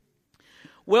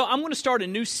Well, I'm going to start a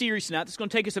new series tonight that's going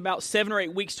to take us about 7 or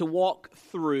 8 weeks to walk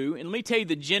through. And let me tell you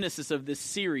the genesis of this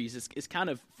series. It's kind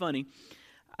of funny.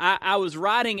 I was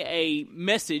writing a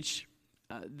message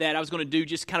that I was going to do,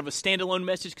 just kind of a standalone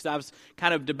message, because I was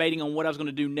kind of debating on what I was going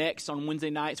to do next on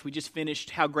Wednesday nights. We just finished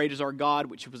How Great Is Our God,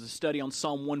 which was a study on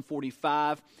Psalm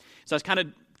 145. So I was kind of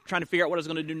trying to figure out what I was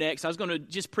going to do next. I was going to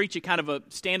just preach a kind of a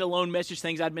standalone message,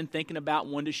 things I'd been thinking about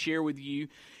and wanted to share with you,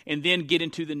 and then get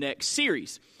into the next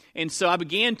series. And so I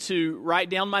began to write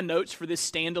down my notes for this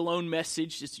standalone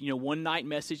message, just, one night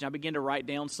message. And I began to write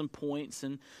down some points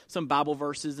and some Bible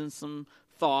verses and some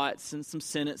thoughts and some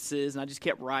sentences. And I just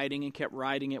kept writing and kept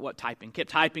writing it, kept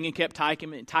typing and kept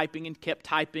typing and typing and kept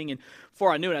typing. And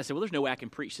before I knew it, I said, well, there's no way I can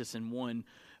preach this in one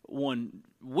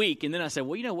week. And then I said,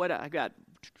 well, you know what? I got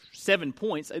 7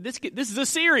 points. This is a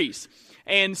series.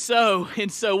 And so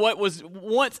what was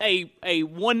once a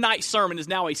one-night sermon is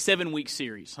now a 7-week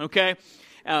series, okay?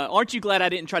 Aren't you glad I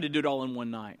didn't try to do it all in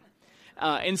one night?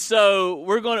 And so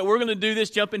we're gonna do this,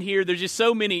 jump in here. There's just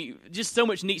so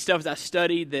much neat stuff as I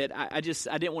studied that I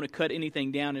didn't want to cut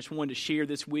anything down. I just wanted to share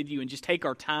this with you and just take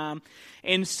our time.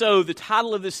 And so the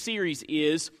title of this series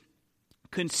is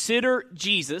Consider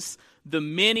Jesus, the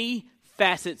Many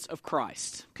Facets of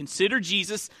Christ. Consider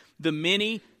Jesus, the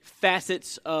Many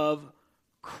Facets of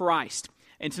Christ.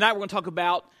 And tonight we're going to talk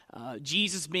about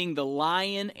Jesus being the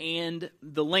lion and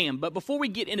the lamb. But before we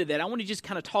get into that, I want to just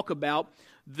kind of talk about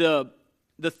the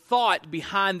thought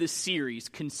behind this series,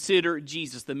 Consider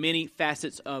Jesus, the Many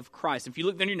Facets of Christ. If you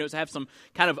look in your notes, I have some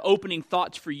kind of opening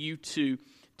thoughts for you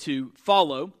to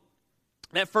follow.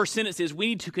 That first sentence is, we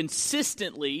need to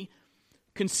consistently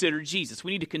consider Jesus.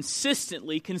 We need to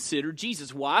consistently consider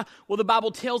Jesus. Why? Well, the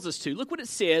Bible tells us to. Look what it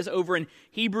says over in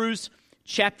Hebrews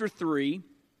chapter 3,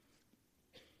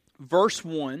 verse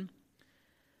 1,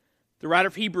 the writer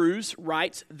of Hebrews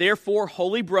writes, therefore,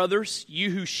 holy brothers,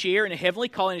 you who share in a heavenly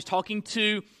calling, he's talking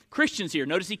to Christians here.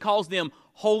 Notice he calls them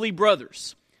holy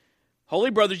brothers. Holy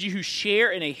brothers, you who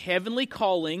share in a heavenly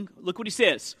calling, look what he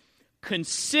says,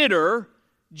 consider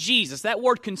Jesus. That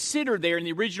word consider there in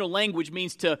the original language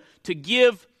means to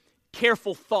give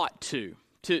careful thought to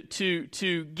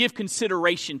give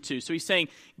consideration to. So he's saying,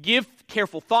 give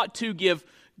careful thought to, give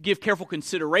careful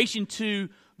consideration to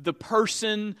the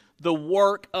person, the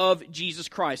work of Jesus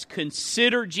Christ.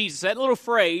 Consider Jesus. That little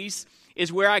phrase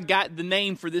is where I got the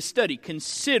name for this study.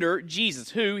 Consider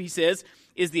Jesus, who, he says,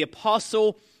 is the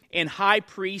apostle and high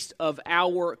priest of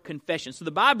our confession. So the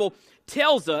Bible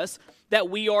tells us that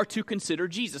we are to consider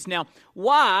Jesus. Now,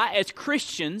 why, as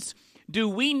Christians, do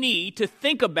we need to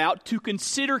think about, to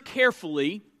consider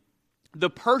carefully the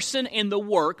person and the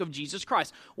work of Jesus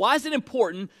Christ? Why is it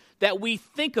important that we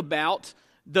think about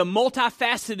the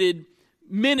multifaceted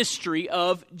ministry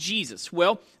of Jesus?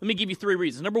 Well, let me give you 3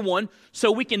 reasons. Number 1,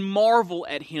 so we can marvel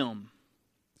at Him.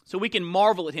 So we can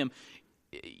marvel at Him.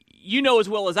 You know as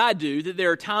well as I do that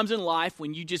there are times in life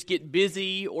when you just get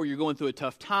busy, or you're going through a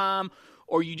tough time,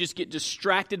 or you just get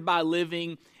distracted by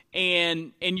living,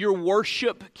 and your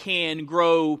worship can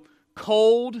grow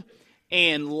cold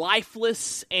and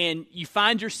lifeless, and you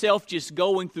find yourself just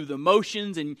going through the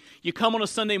motions, and you come on a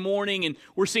Sunday morning, and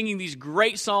we're singing these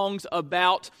great songs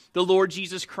about the Lord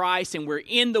Jesus Christ, and we're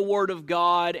in the Word of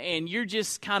God, and you're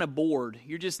just kind of bored.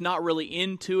 You're just not really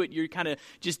into it. You're kind of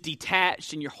just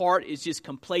detached, and your heart is just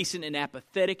complacent and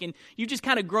apathetic, and you've just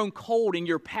kind of grown cold in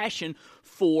your passion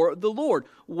for the Lord.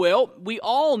 Well, we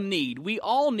all need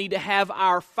to have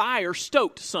our fire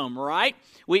stoked some, right?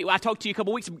 I talked to you a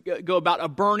couple weeks ago about a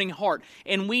burning heart,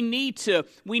 and we need to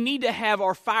have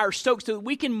our fire stoked so that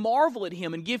we can marvel at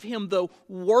Him and give Him the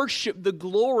worship, the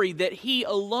glory that He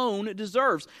alone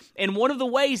deserves. And one of the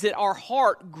ways that our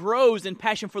heart grows in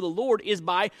passion for the Lord is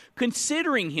by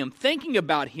considering Him, thinking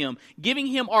about Him, giving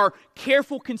Him our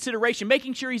careful consideration,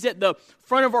 making sure He's at the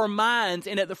front of our minds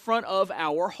and at the front of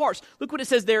our hearts. Look what it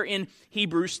says there in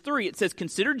Hebrews 3. It says,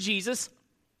 consider Jesus,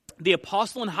 the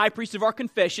apostle and high priest of our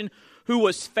confession, who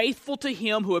was faithful to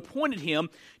Him who appointed Him,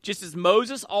 just as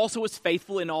Moses also was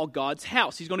faithful in all God's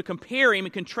house. He's going to compare Him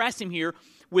and contrast Him here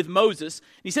with Moses.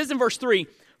 And he says in verse 3,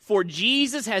 for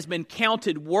Jesus has been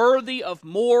counted worthy of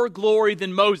more glory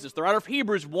than Moses. The writer of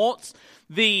Hebrews wants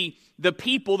the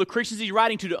people, the Christians he's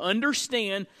writing to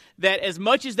understand that as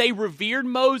much as they revered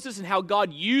Moses and how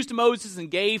God used Moses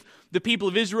and gave the people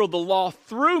of Israel the law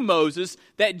through Moses,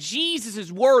 that Jesus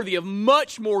is worthy of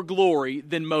much more glory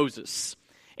than Moses.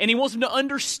 And he wants them to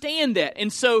understand that.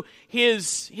 And so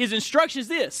his instruction is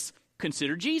this: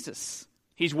 consider Jesus.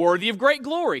 He's worthy of great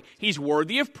glory. He's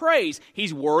worthy of praise.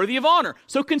 He's worthy of honor.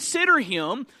 So consider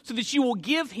him so that you will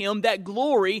give him that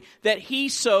glory that he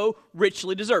so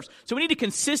richly deserves. So we need to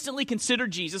consistently consider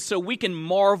Jesus so we can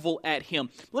marvel at him.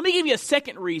 Let me give you a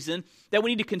second reason that we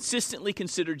need to consistently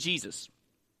consider Jesus.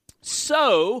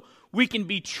 So we can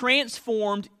be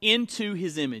transformed into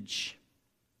his image.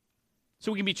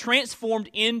 So we can be transformed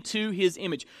into his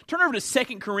image. Turn over to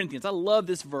 2 Corinthians. I love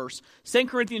this verse. 2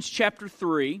 Corinthians chapter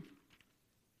 3.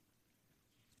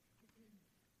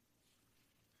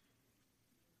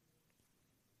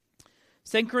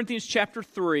 Second Corinthians chapter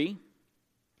 3.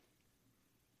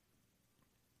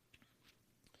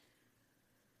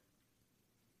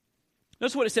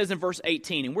 Notice what it says in verse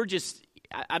 18. And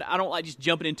I don't like just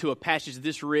jumping into a passage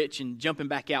this rich and jumping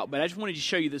back out, but I just wanted to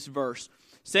show you this verse.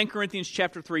 2 Corinthians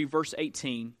chapter 3, verse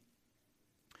 18.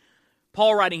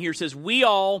 Paul writing here says, "We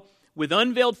all, with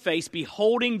unveiled face,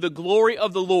 beholding the glory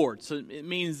of the Lord." So it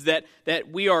means that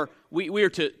we are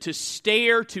to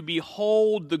stare, to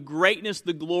behold the greatness,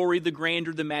 the glory, the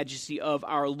grandeur, the majesty of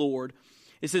our Lord.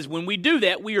 It says when we do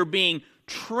that, we are being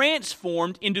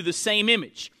transformed into the same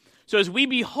image. So as we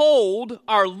behold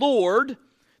our Lord,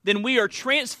 then we are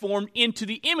transformed into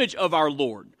the image of our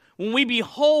Lord. When we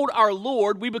behold our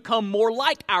Lord, we become more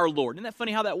like our Lord. Isn't that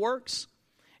funny how that works?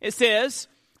 It says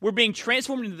we're being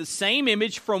transformed into the same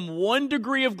image from one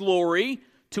degree of glory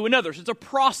to another. So it's a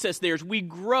process there as we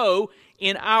grow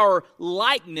in our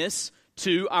likeness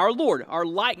to our Lord, our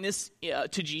likeness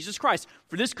to Jesus Christ.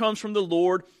 For this comes from the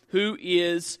Lord who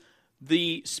is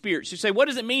the Spirit. So you say, what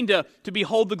does it mean to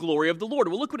behold the glory of the Lord?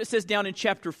 Well, look what it says down in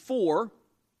chapter 4,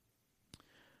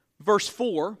 verse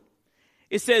 4.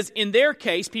 It says, in their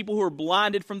case, people who are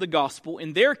blinded from the gospel,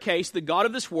 in their case, the god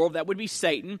of this world, that would be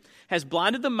Satan, has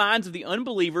blinded the minds of the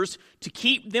unbelievers to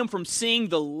keep them from seeing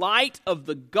the light of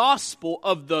the gospel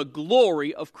of the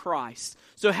glory of Christ.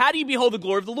 So how do you behold the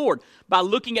glory of the Lord? By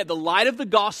looking at the light of the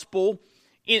gospel,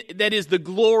 that is the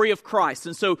glory of Christ.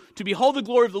 And so to behold the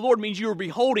glory of the Lord means you are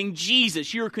beholding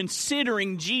Jesus. You are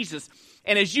considering Jesus.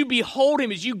 And as you behold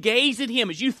him, as you gaze at him,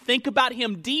 as you think about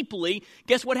him deeply,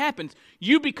 guess what happens?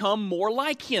 You become more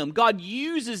like him. God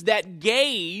uses that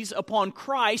gaze upon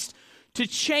Christ to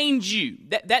change you.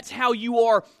 That's how you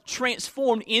are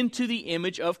transformed into the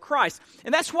image of Christ.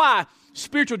 And that's why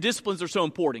spiritual disciplines are so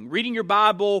important. Reading your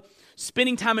Bible,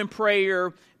 spending time in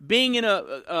prayer, being in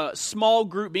a small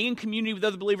group, being in community with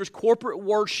other believers, corporate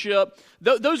worship.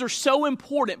 Those are so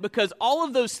important because all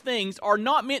of those things are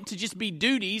not meant to just be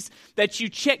duties that you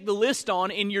check the list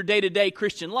on in your day-to-day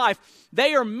Christian life.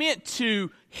 They are meant to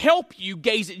help you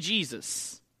gaze at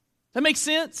Jesus. That makes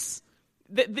sense?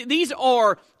 These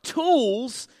are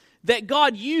tools that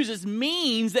God uses,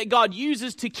 means that God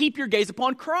uses to keep your gaze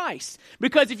upon Christ.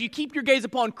 Because if you keep your gaze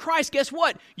upon Christ, guess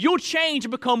what? You'll change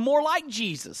and become more like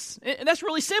Jesus. And that's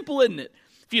really simple, isn't it?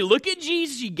 If you look at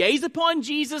Jesus, you gaze upon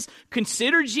Jesus,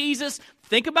 consider Jesus,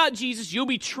 think about Jesus, you'll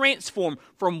be transformed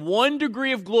from one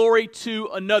degree of glory to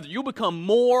another. You'll become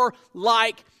more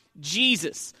like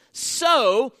Jesus.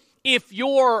 So, if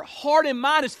your heart and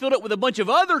mind is filled up with a bunch of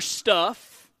other stuff,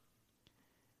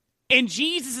 and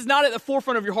Jesus is not at the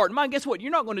forefront of your heart and mind, guess what?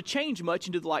 You're not going to change much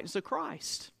into the likeness of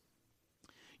Christ.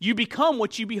 You become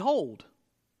what you behold,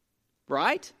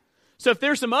 right? So if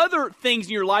there's some other things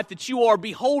in your life that you are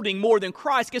beholding more than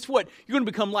Christ, guess what? You're going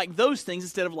to become like those things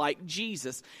instead of like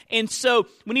Jesus. And so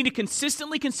we need to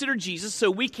consistently consider Jesus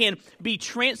so we can be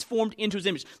transformed into his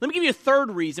image. Let me give you a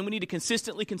third reason we need to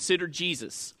consistently consider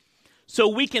Jesus. So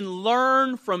we can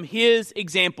learn from his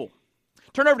example.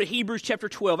 Turn over to Hebrews chapter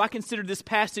 12. I consider this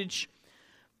passage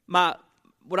what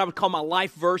I would call my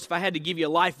life verse. If I had to give you a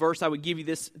life verse, I would give you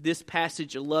this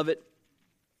passage. I love it.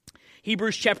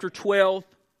 Hebrews chapter 12,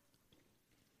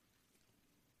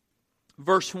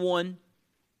 verse 1.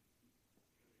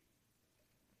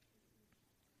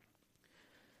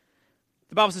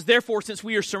 The Bible says, therefore, since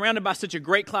we are surrounded by such a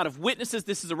great cloud of witnesses,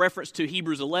 this is a reference to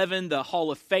Hebrews 11, the hall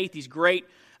of faith, these great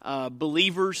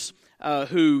believers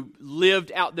who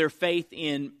lived out their faith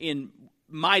in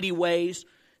mighty ways.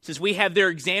 Since we have their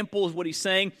example, is what he's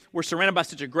saying. We're surrounded by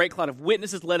such a great cloud of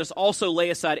witnesses. Let us also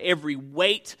lay aside every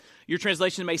weight. Your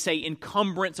translation may say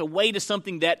encumbrance. A weight is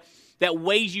something that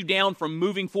weighs you down from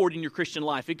moving forward in your Christian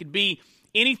life. It could be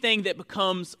anything that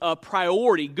becomes a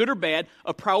priority, good or bad,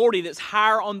 a priority that's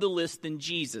higher on the list than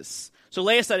Jesus. So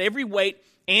lay aside every weight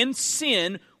and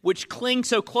sin which clings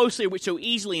so closely, which so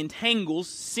easily entangles.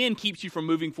 Sin keeps you from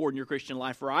moving forward in your Christian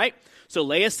life, right? So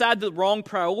lay aside the wrong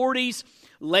priorities,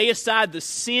 lay aside the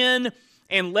sin,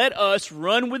 and let us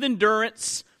run with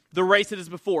endurance the race that is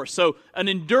before us. So an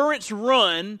endurance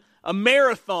run, a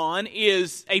marathon,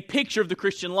 is a picture of the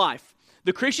Christian life.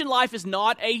 The Christian life is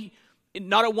not a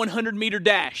 100-meter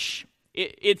dash.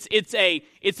 It's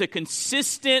a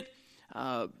consistent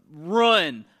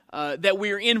run that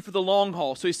we are in for the long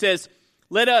haul. So he says,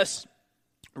 let us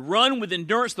run with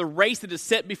endurance the race that is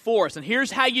set before us. And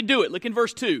here's how you do it. Look in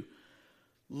verse 2.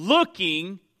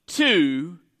 Looking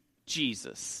to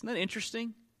Jesus. Isn't that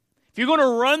interesting? If you're going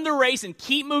to run the race and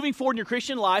keep moving forward in your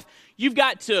Christian life, you've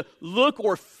got to look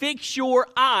or fix your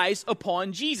eyes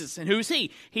upon Jesus. And who's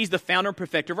he? He's the founder and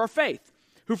perfecter of our faith,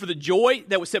 who for the joy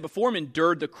that was set before him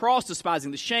endured the cross,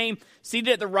 despising the shame,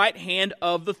 seated at the right hand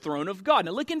of the throne of God.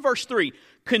 Now look in verse 3.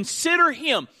 Consider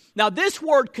him. Now this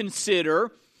word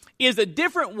consider is a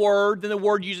different word than the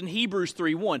word used in Hebrews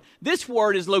 3:1. This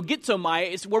word is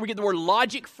logizomai. It's where we get the word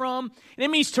logic from. And it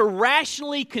means to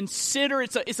rationally consider.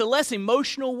 It's a less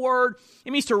emotional word. It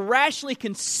means to rationally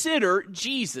consider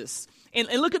Jesus. And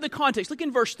look at the context. Look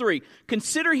in verse 3.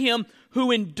 Consider him who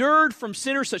endured from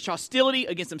sinners such hostility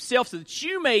against himself, so that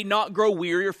you may not grow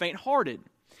weary or faint-hearted.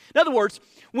 In other words,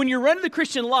 when you're running the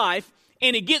Christian life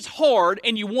and it gets hard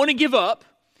and you want to give up,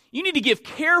 you need to give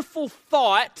careful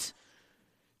thought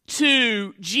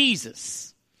to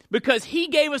Jesus, because he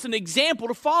gave us an example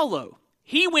to follow.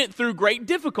 He went through great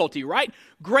difficulty, right?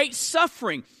 Great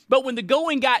suffering. But when the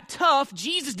going got tough,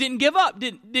 Jesus didn't give up,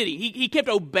 did he? He kept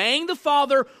obeying the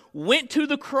Father, went to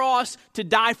the cross to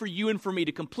die for you and for me,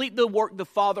 to complete the work the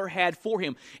Father had for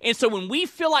him. And so when we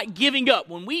feel like giving up,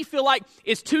 when we feel like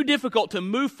it's too difficult to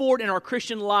move forward in our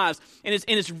Christian lives, and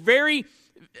it's very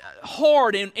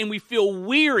hard and we feel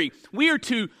weary, we are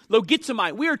to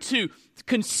logizomai, we are to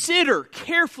consider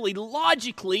carefully,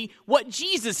 logically what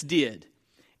Jesus did,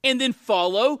 and then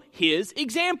follow his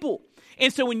example.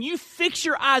 And so when you fix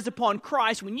your eyes upon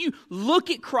Christ, when you look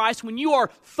at Christ, when you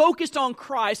are focused on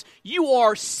Christ, you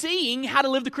are seeing how to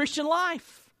live the Christian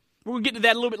life. We're going to get to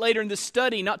that a little bit later in this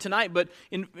study, not tonight, but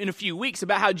in a few weeks,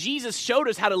 about how Jesus showed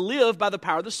us how to live by the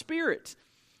power of the Spirit,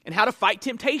 and how to fight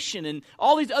temptation and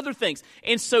all these other things.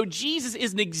 And so Jesus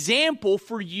is an example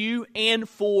for you and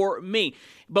for me.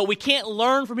 But we can't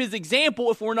learn from his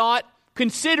example if we're not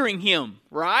considering him,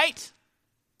 right?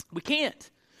 We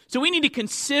can't. So we need to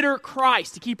consider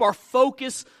Christ, to keep our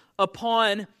focus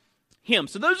upon him.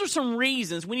 So those are some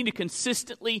reasons we need to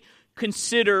consistently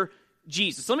consider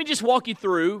Jesus. So let me just walk you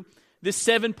through this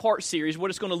 7-part series,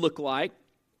 what it's going to look like.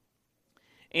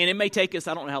 And it may take us,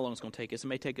 I don't know how long it's going to take us. It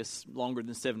may take us longer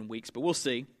than 7 weeks, but we'll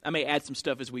see. I may add some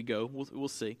stuff as we go. We'll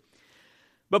see.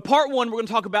 But part 1, we're going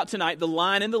to talk about tonight, the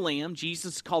Lion and the Lamb.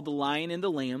 Jesus is called the Lion and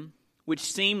the Lamb, which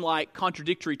seem like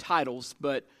contradictory titles,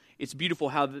 but it's beautiful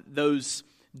how those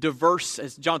diverse,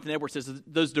 as Jonathan Edwards says,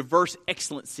 those diverse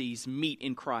excellencies meet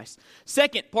in Christ.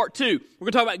 Second, part 2, we're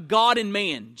going to talk about God and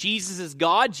man. Jesus is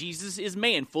God, Jesus is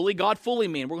man, fully God, fully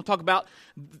man. We're going to talk about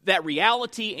that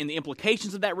reality and the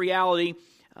implications of that reality.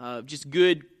 Just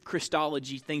good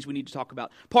Christology, things we need to talk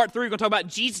about. Part 3, we're going to talk about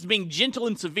Jesus being gentle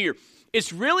and severe.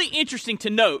 It's really interesting to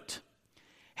note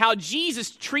how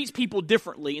Jesus treats people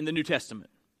differently in the New Testament.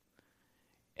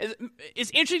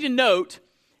 It's interesting to note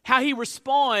how he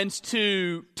responds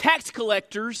to tax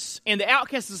collectors and the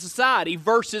outcasts of society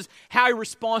versus how he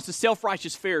responds to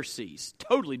self-righteous Pharisees.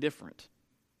 Totally different.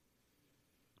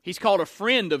 He's called a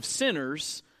friend of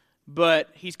sinners, but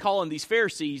he's calling these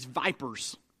Pharisees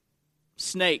vipers,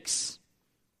 snakes.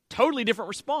 Totally different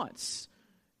response.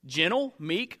 Gentle,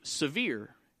 meek,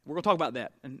 severe. We're going to talk about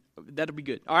that, and that'll be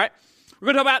good. All right?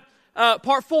 We're going to talk about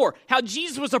part 4, how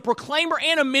Jesus was a proclaimer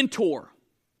and a mentor.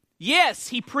 Yes,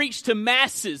 he preached to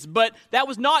masses, but that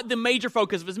was not the major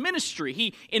focus of his ministry.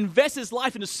 He invests his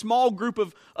life in a small group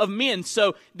of men.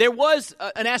 So there was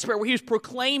an aspect where he was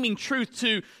proclaiming truth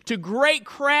to great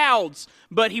crowds,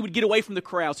 but he would get away from the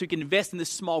crowd so he could invest in this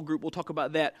small group. We'll talk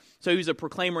about that. So he was a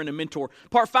proclaimer and a mentor.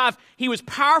 Part 5, he was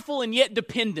powerful and yet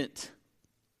dependent.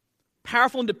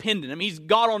 Powerful and dependent. I mean, he's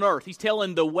God on earth. He's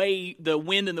telling the wind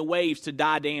and the waves to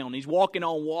die down. He's walking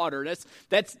on water.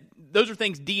 Those are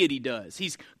things deity does.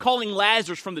 He's calling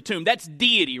Lazarus from the tomb. That's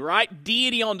deity, right?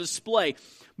 Deity on display.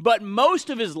 But most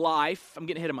of his life, I'm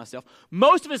getting ahead of myself,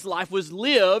 most of his life was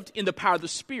lived in the power of the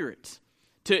Spirit,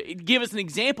 to give us an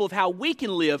example of how we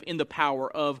can live in the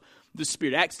power of the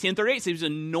Spirit. Acts 10:38 says he was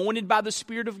anointed by the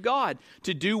Spirit of God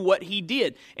to do what he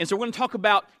did. And so we're going to talk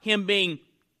about him being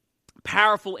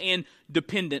powerful and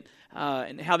dependent,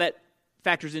 and how that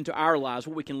factors into our lives,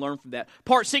 what we can learn from that.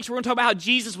 Part 6, we're going to talk about how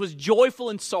Jesus was joyful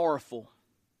and sorrowful,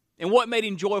 and what made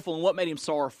him joyful and what made him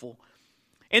sorrowful.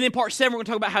 And then part 7, we're going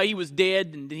to talk about how he was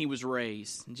dead and then he was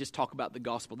raised, and just talk about the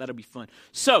gospel. That'll be fun.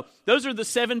 So those are the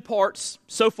 7 parts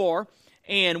so far,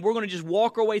 and we're going to just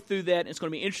walk our way through that. It's going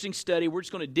to be an interesting study. We're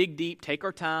just going to dig deep, take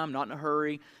our time, not in a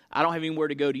hurry. I don't have anywhere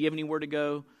to go. Do you have anywhere to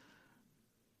go?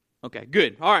 Okay,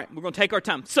 good. All right, we're going to take our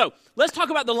time. So, let's talk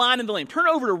about the lion and the lamb. Turn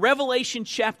over to Revelation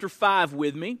chapter 5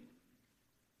 with me.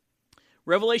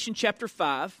 Revelation chapter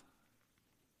 5.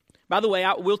 By the way,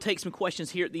 I will take some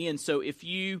questions here at the end, so if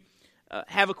you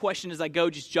have a question as I go,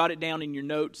 just jot it down in your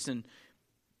notes, and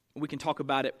we can talk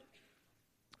about it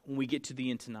when we get to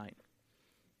the end tonight.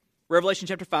 Revelation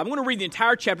chapter 5. I'm going to read the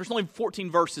entire chapter. It's only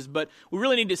 14 verses, but we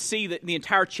really need to see the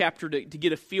entire chapter to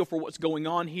get a feel for what's going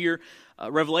on here.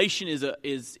 Revelation is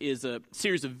a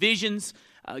series of visions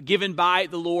given by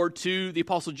the Lord to the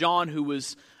Apostle John, who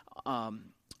was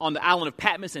on the island of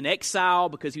Patmos in exile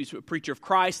because he was a preacher of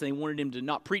Christ. They wanted him to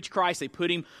not preach Christ. They put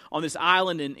him on this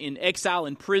island in exile,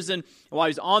 in prison. And while he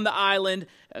was on the island,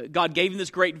 God gave him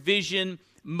this great vision.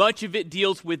 Much of it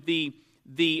deals with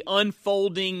the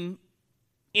unfolding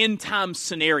end time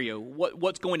scenario,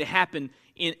 what's going to happen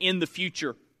in the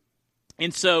future.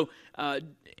 And so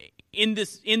in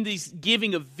these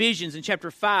giving of visions in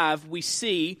chapter 5, we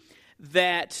see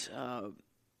that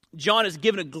John is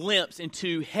given a glimpse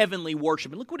into heavenly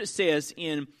worship. And look what it says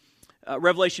in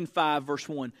Revelation 5, verse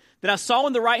 1. Then I saw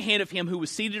in the right hand of him who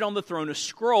was seated on the throne a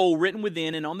scroll written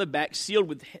within and on the back, sealed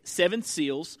with 7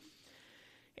 seals.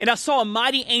 And I saw a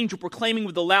mighty angel proclaiming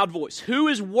with a loud voice, "Who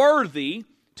is worthy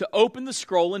to open the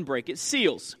scroll and break its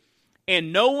seals?"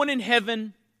 And no one in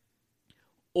heaven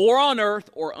or on earth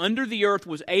or under the earth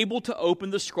was able to open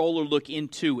the scroll or look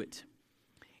into it.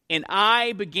 And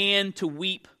I began to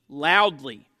weep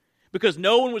loudly, because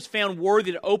no one was found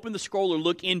worthy to open the scroll or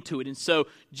look into it. And so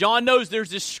John knows there's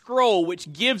this scroll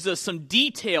which gives us some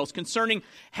details concerning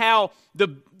how the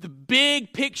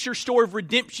big picture story of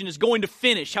redemption is going to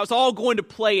finish, how it's all going to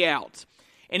play out.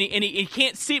 And he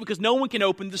can't see it because no one can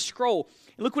open the scroll.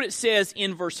 And look what it says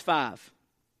in verse 5.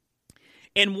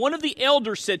 And one of the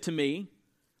elders said to me,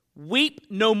 "Weep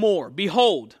no more.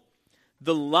 Behold,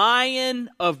 the Lion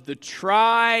of the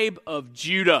tribe of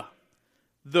Judah,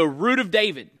 the Root of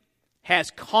David,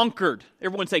 has conquered."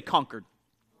 Everyone say conquered.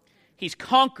 He's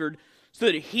conquered so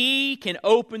that he can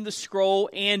open the scroll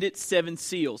and its 7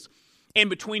 seals. And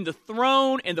between the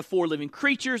throne and the 4 living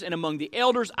creatures and among the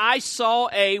elders, I saw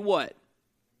a what?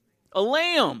 A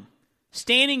lamb,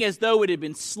 standing as though it had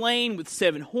been slain, with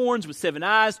 7 horns, with 7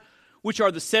 eyes, which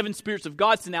are the 7 spirits of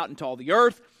God sent out into all the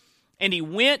earth. And he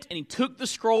went and he took the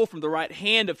scroll from the right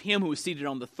hand of him who was seated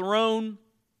on the throne.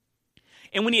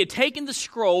 And when he had taken the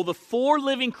scroll, the 4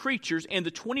 living creatures and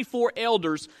the 24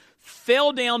 elders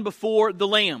fell down before the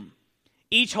Lamb,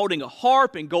 each holding a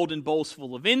harp and golden bowls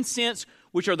full of incense,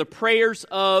 which are the prayers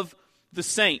of the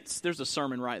saints. There's a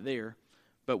sermon right there,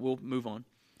 but we'll move on.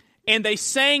 And they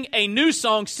sang a new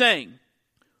song, saying,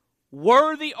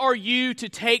 "Worthy are you to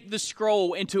take the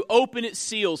scroll and to open its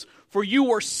seals, for you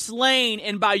were slain,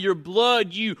 and by your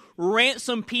blood you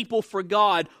ransomed people for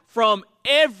God from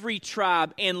every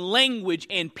tribe and language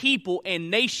and people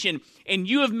and nation, and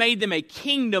you have made them a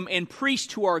kingdom and priests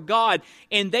to our God,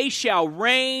 and they shall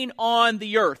reign on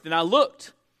the earth." And I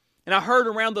looked, and I heard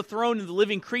around the throne and the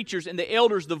living creatures and the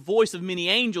elders the voice of many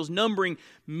angels, numbering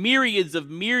myriads of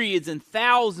myriads and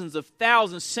thousands of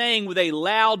thousands, saying with a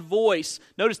loud voice,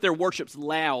 notice their worship's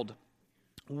loud,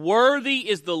 "Worthy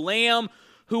is the Lamb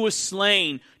who was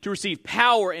slain to receive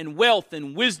power and wealth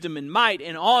and wisdom and might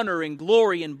and honor and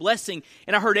glory and blessing."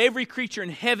 And I heard every creature in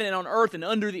heaven and on earth and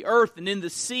under the earth and in the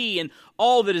sea and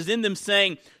all that is in them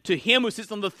saying, "To him who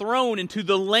sits on the throne and to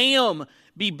the Lamb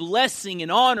be blessing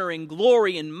and honor and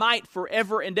glory and might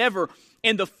forever and ever."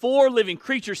 And the 4 living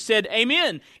creatures said,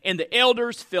 "Amen." And the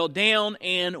elders fell down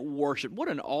and worshiped. What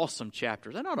an awesome chapter.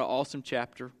 Is that not an awesome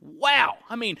chapter? Wow.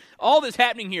 I mean, all that's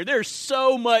happening here. There's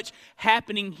so much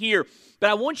happening here. But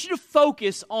I want you to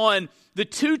focus on the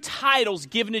 2 titles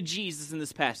given to Jesus in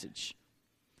this passage.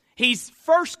 He's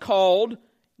first called,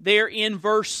 there in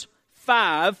verse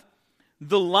 5,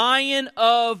 the Lion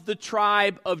of the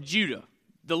tribe of Judah.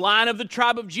 The Lion of the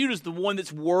tribe of Judah is the one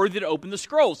that's worthy to open the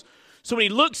scrolls. So when he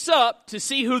looks up to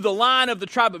see who the Lion of the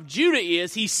tribe of Judah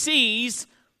is, he sees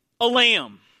a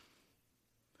lamb.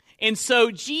 And so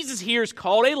Jesus here is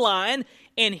called a lion,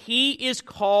 and he is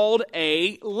called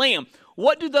a lamb.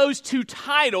 What do those 2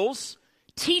 titles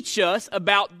teach us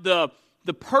about the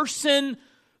person,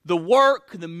 the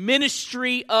work, the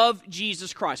ministry of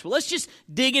Jesus Christ? Well, let's just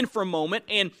dig in for a moment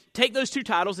and take those 2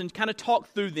 titles and kind of talk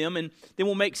through them, and then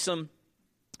we'll make some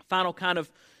final kind of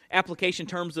application in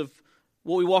terms of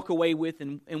what we walk away with,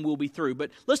 and we'll be through. But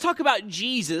let's talk about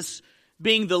Jesus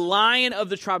being the Lion of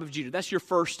the tribe of Judah. That's your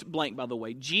first blank, by the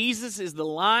way. Jesus is the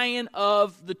Lion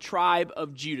of the tribe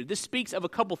of Judah. This speaks of a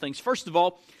couple things. First of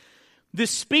all,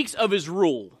 this speaks of his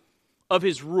rule,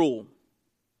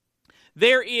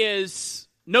 There is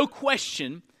no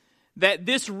question that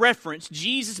this reference,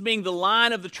 Jesus being the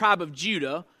Lion of the tribe of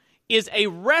Judah, is a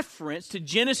reference to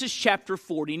Genesis chapter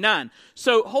 49.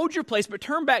 So hold your place, but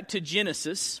turn back to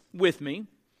Genesis with me. I'm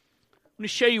going to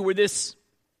show you where this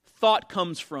thought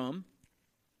comes from.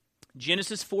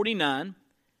 Genesis 49.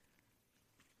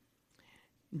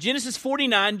 Genesis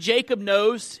 49, Jacob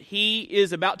knows he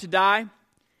is about to die,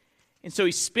 and so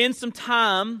he spends some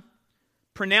time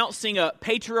pronouncing a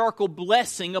patriarchal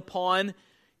blessing upon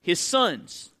his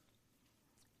sons.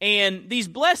 And these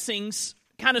blessings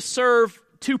kind of serve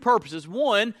two purposes.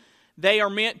 One, they are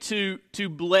meant to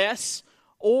bless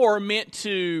or meant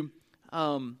to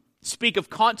speak of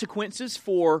consequences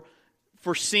for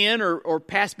sin or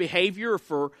past behavior or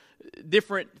for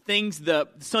different things the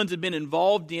sons have been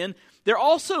involved in. They're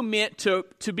also meant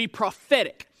to be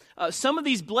prophetic. Some of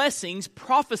these blessings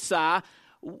prophesy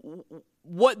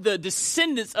what the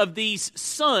descendants of these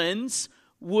sons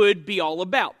would be all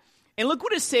about. And look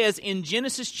what it says in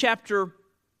Genesis chapter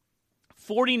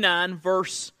 49,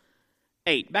 verse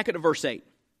 8. Back up to verse 8.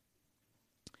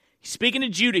 He's speaking to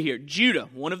Judah here. Judah,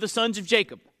 one of the sons of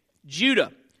Jacob.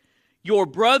 Judah, your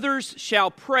brothers shall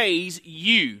praise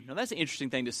you. Now that's an interesting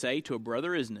thing to say to a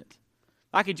brother, isn't it?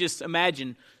 I could just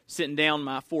imagine sitting down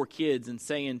my 4 kids and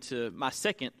saying to my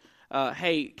second,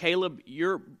 hey, Caleb,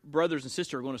 your brothers and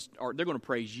sisters they're going to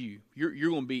praise you.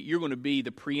 You're going to be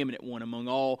the preeminent one among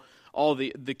all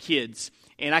the kids.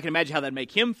 And I can imagine how that'd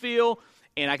make him feel,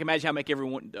 and I can imagine how it make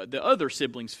everyone the other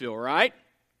siblings feel, right?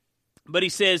 But he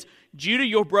says, Judah,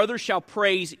 your brothers shall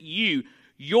praise you.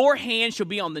 Your hand shall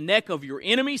be on the neck of your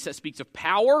enemies. That speaks of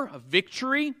power, of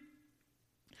victory.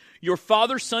 Your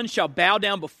father's son shall bow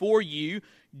down before you.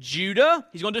 Judah,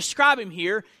 he's going to describe him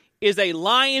here, is a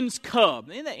lion's cub.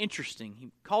 Isn't that interesting?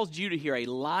 He calls Judah here a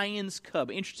lion's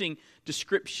cub. Interesting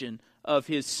description of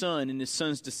his son and his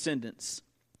son's descendants.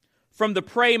 From the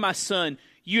prey, my son,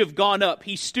 you have gone up.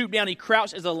 He stooped down, he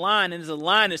crouched as a lion, and as a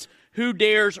lioness, who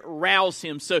dares rouse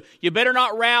him? So you better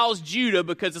not rouse Judah,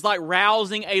 because it's like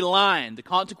rousing a lion. The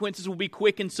consequences will be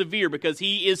quick and severe because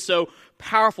he is so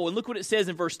powerful. And look what it says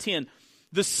in verse 10.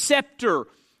 The scepter,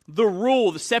 the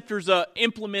rule, the scepter is an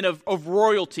implement of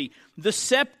royalty. The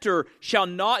scepter shall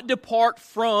not depart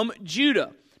from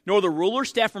Judah, nor the ruler's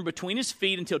staff from between his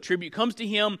feet until tribute comes to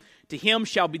him. To him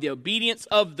shall be the obedience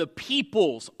of the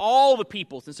peoples, all the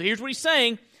peoples. And so here's what he's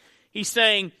saying. He's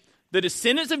saying the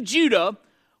descendants of Judah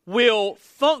will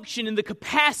function in the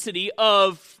capacity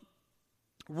of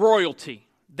royalty.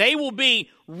 They will be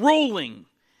ruling.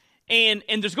 And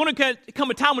there's going to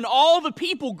come a time when all the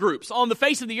people groups on the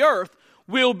face of the earth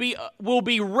will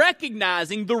be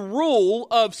recognizing the rule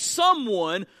of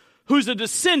someone who's a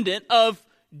descendant of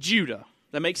Judah.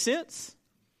 That makes sense?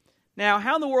 Now,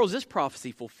 how in the world is this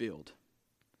prophecy fulfilled?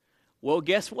 Well,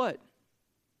 guess what?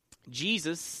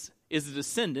 Jesus is a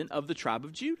descendant of the tribe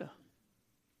of Judah.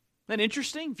 Isn't that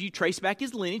interesting? If you trace back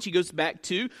his lineage, he goes back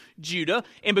to Judah.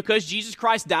 And because Jesus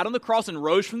Christ died on the cross and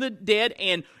rose from the dead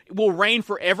and will reign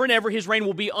forever and ever, his reign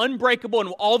will be unbreakable, and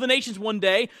all the nations one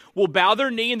day will bow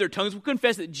their knee and their tongues will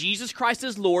confess that Jesus Christ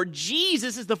is Lord.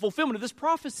 Jesus is the fulfillment of this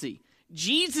prophecy.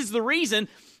 Jesus is the reason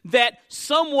that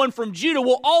someone from Judah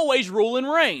will always rule and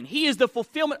reign. He is the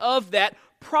fulfillment of that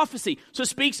prophecy. So it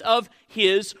speaks of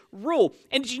his rule.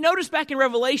 And did you notice back in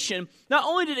Revelation, not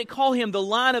only did it call him the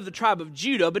Lion of the tribe of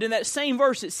Judah, but in that same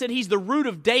verse it said he's the root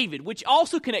of David, which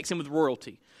also connects him with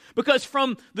royalty. Because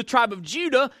from the tribe of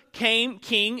Judah came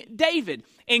King David.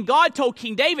 And God told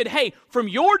King David, hey, from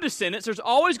your descendants, there's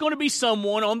always going to be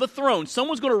someone on the throne.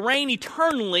 Someone's going to reign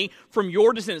eternally from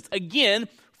your descendants. Again,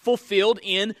 fulfilled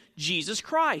in Jesus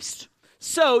Christ.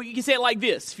 So you can say it like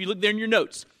this, if you look there in your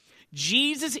notes.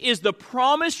 Jesus is the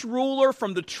promised ruler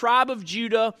from the tribe of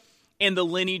Judah and the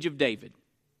lineage of David.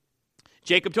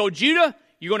 Jacob told Judah,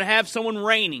 you're going to have someone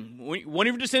reigning. One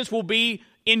of your descendants will be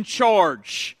in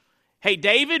charge. Hey,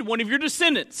 David, one of your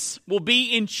descendants will be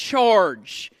in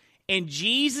charge. And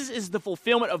Jesus is the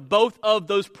fulfillment of both of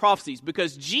those prophecies,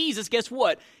 because Jesus, guess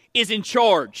what, is in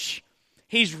charge.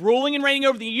 He's ruling and reigning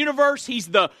over the universe. He's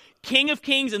the King of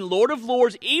kings and Lord of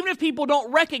lords, even if people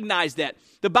don't recognize that.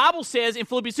 The Bible says in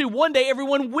Philippians 2, one day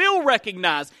everyone will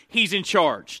recognize he's in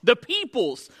charge. The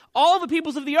peoples, all the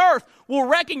peoples of the earth will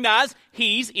recognize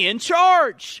he's in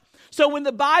charge. So when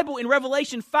the Bible in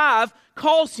Revelation 5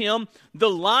 calls him the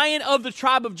Lion of the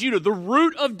tribe of Judah, the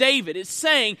root of David, it's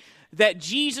saying that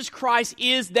Jesus Christ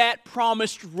is that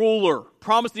promised ruler.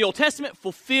 Promised in the Old Testament,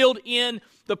 fulfilled in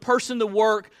the person, the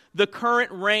work, the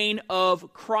current reign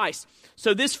of Christ.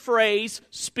 So this phrase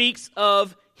speaks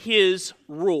of his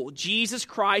rule. Jesus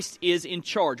Christ is in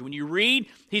charge. When you read,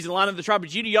 he's the Lion of the tribe of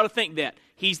Judah, you ought to think that.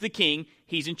 He's the king,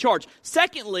 he's in charge.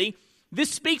 Secondly,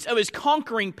 this speaks of his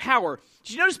conquering power.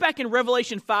 Did you notice back in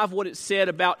Revelation 5 what it said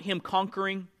about him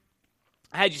conquering?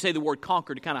 I had you say the word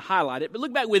conquer to kind of highlight it, but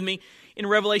look back with me in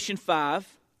Revelation 5.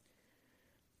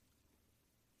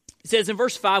 It says in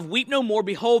verse 5, "Weep no more,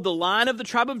 behold, the Lion of the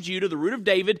tribe of Judah, the root of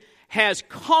David, has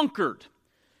conquered,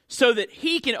 so that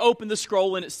he can open the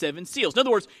scroll and its 7 seals." In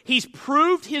other words, he's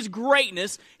proved his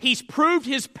greatness, he's proved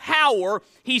his power,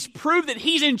 he's proved that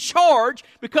he's in charge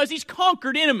because he's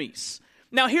conquered enemies.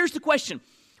 Now here's the question.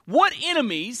 What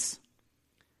enemies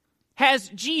has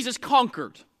Jesus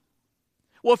conquered?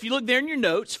 Well, if you look there in your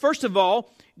notes, first of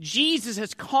all, Jesus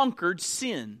has conquered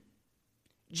sin.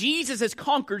 Jesus has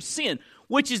conquered sin,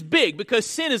 which is big because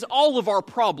sin is all of our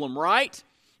problem, right?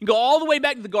 You go all the way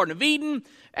back to the Garden of Eden.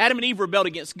 Adam and Eve rebelled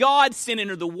against God. Sin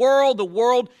entered the world. The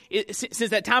world, since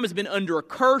that time, has been under a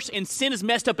curse, and sin has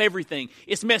messed up everything.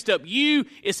 It's messed up you.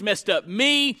 It's messed up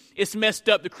me. It's messed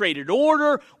up the created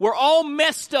order. We're all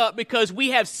messed up because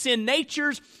we have sin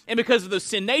natures, and because of those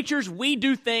sin natures, we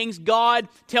do things God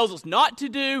tells us not to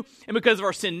do, and because of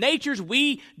our sin natures,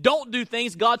 we don't do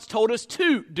things God's told us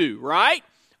to do, right?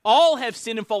 All have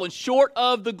sinned and fallen short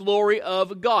of the glory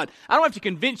of God. I don't have to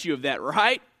convince you of that,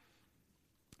 right?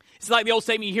 It's like the old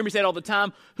statement, you hear me say it all the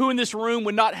time, who in this room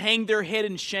would not hang their head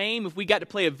in shame if we got to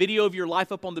play a video of your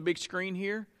life up on the big screen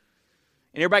here?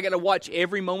 And everybody got to watch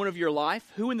every moment of your life?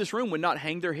 Who in this room would not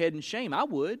hang their head in shame? I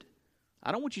would.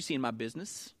 I don't want you seeing my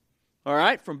business, all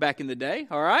right, from back in the day,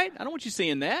 all right? I don't want you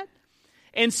seeing that.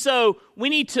 And so we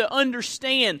need to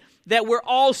understand that we're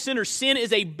all sinners. Sin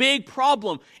is a big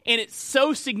problem, and it's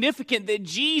so significant that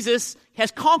Jesus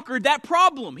has conquered that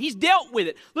problem. He's dealt with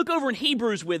it. Look over in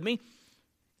Hebrews with me.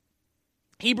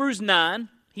 Hebrews 9.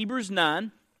 I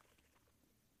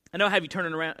know I have you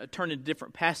turning to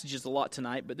different passages a lot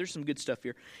tonight, but there's some good stuff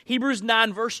here. Hebrews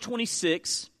 9, verse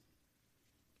 26.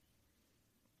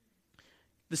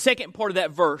 The second part of that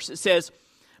verse, it says,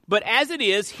 "But as it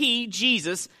is, he,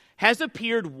 Jesus, has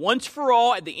appeared once for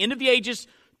all at the end of the ages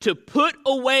to put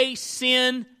away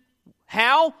sin."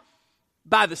 How?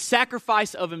 By the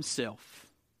sacrifice of himself.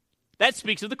 That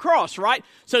speaks of the cross, right?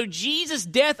 So Jesus'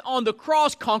 death on the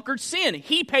cross conquered sin.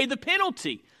 He paid the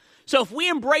penalty. So if we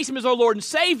embrace him as our Lord and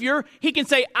Savior, he can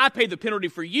say, I paid the penalty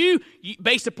for you.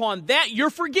 Based upon that, you're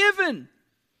forgiven.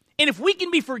 And if we can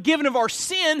be forgiven of our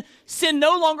sin, sin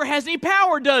no longer has any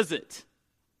power, does it?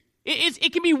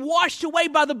 It can be washed away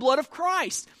by the blood of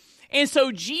Christ. And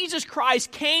so Jesus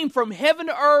Christ came from heaven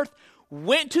to earth,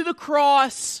 went to the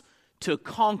cross to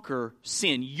conquer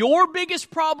sin. Your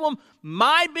biggest problem,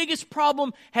 my biggest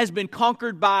problem, has been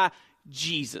conquered by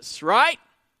Jesus, right?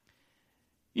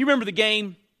 You remember the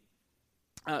game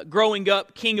growing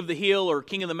up, King of the Hill or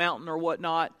King of the Mountain or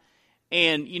whatnot,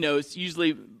 and it's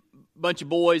usually a bunch of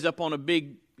boys up on a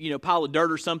big pile of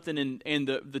dirt or something, and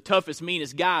the toughest,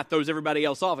 meanest guy throws everybody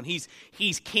else off, and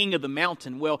he's king of the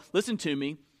mountain. Well, listen to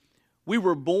me. We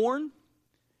were born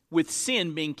with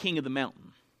sin being king of the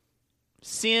mountain.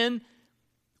 Sin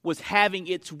was having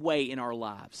its way in our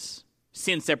lives.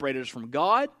 Sin separated us from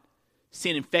God.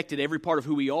 Sin infected every part of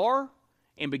who we are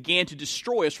and began to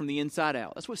destroy us from the inside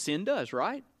out. That's what sin does,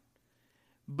 right?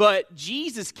 But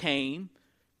Jesus came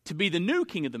to be the new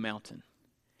king of the mountain.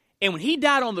 And when he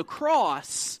died on the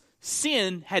cross,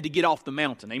 sin had to get off the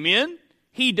mountain. Amen?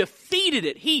 He defeated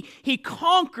it. He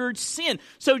conquered sin.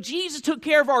 So Jesus took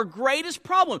care of our greatest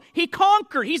problem. He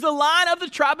conquered. He's the Lion of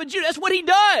the tribe of Judah. That's what he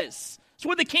does. That's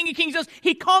what the King of Kings does.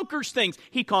 He conquers things.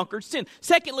 He conquered sin.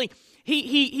 Secondly,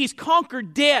 he's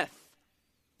conquered death.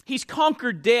 He's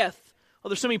conquered death. Oh,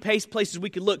 there's so many places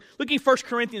we could look. Look at 1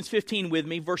 Corinthians 15 with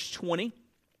me, verse 20.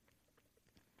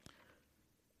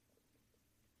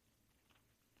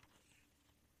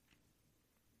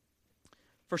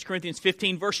 First Corinthians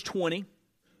 15, verse 20.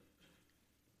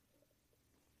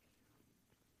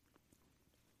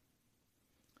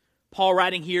 Paul,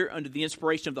 writing here under the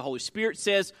inspiration of the Holy Spirit,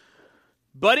 says,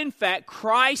 "But in fact,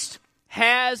 Christ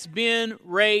has been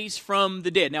raised from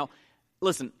the dead." Now,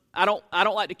 listen, I don't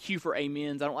like to cue for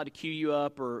amens. I don't like to cue you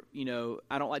up, or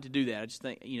I don't like to do that. I just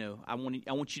think I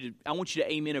want you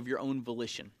to amen of your own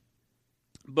volition.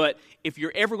 But if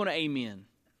you're ever going to amen,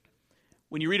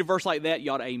 when you read a verse like that,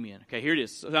 you ought to amen. Okay, here it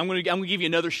is. So I'm going to give you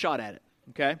another shot at it.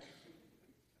 Okay.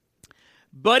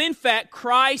 But in fact,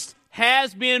 Christ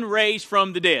has been raised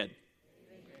from the dead.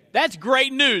 That's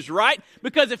great news, right?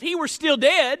 Because if he were still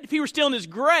dead, if he were still in his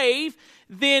grave,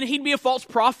 then he'd be a false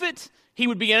prophet. He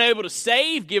would be unable to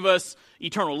save, give us,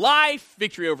 eternal life,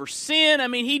 victory over sin. I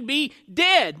mean, he'd be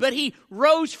dead, but he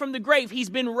rose from the grave. He's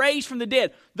been raised from the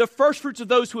dead. The first fruits of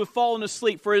those who have fallen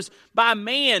asleep. For as by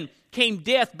man came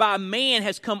death, by man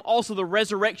has come also the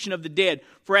resurrection of the dead.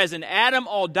 For as in Adam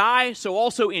all die, so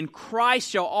also in Christ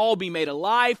shall all be made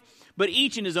alive, but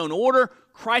each in his own order.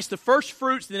 Christ the first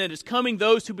fruits, then it is coming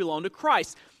those who belong to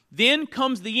Christ. Then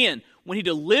comes the end, when he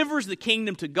delivers the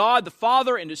kingdom to God the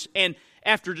Father, and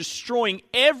after destroying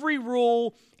every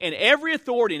rule and every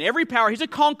authority and every power, he's a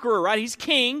conqueror, right? He's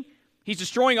king. He's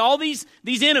destroying all these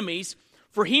enemies.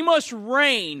 For he must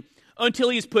reign until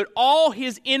he has put all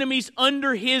his enemies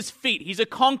under his feet. He's a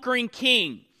conquering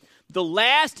king. The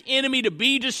last enemy to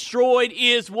be destroyed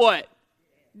is what?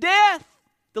 Death.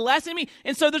 The last enemy.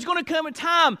 And so there's going to come a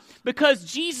time, because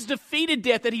Jesus defeated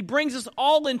death, that he brings us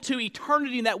all into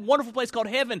eternity in that wonderful place called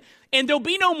heaven. And there'll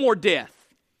be no more death.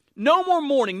 No more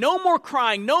mourning. No more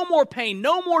crying. No more pain.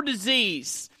 No more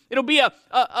disease. It'll be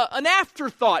an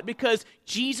afterthought, because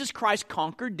Jesus Christ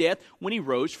conquered death when he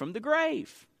rose from the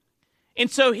grave. And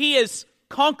so he has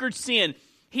conquered sin.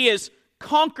 He has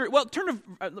conquered... Well,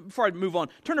 before I move on,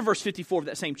 turn to verse 54 of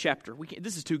that same chapter.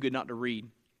 This is too good not to read.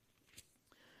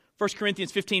 1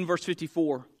 Corinthians 15, verse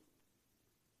 54.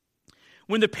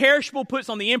 When the perishable puts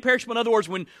on the imperishable, in other words,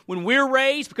 when we're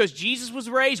raised, because Jesus was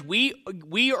raised,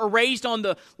 we are raised on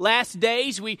the last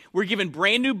days. We're given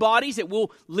brand new bodies that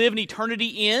we'll live an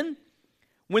eternity in.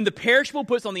 When the perishable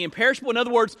puts on the imperishable, in other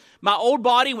words, my old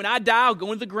body, when I die, I'll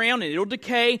go into the ground and it'll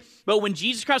decay. But when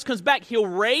Jesus Christ comes back, he'll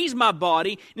raise my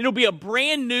body, and it'll be a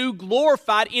brand new,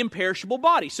 glorified, imperishable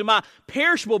body. So my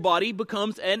perishable body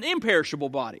becomes an imperishable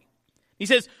body. He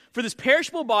says, for this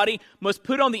perishable body must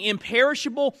put on the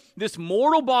imperishable, this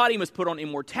mortal body must put on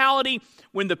immortality.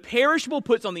 When the perishable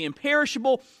puts on the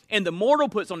imperishable, and the mortal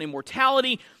puts on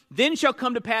immortality, then shall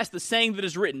come to pass the saying that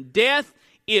is written, death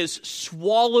is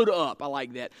swallowed up. I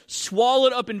like that.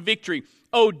 Swallowed up in victory.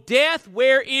 O death,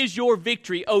 where is your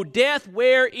victory? O death,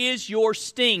 where is your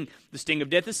sting? The sting of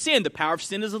death is sin. The power of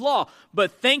sin is the law.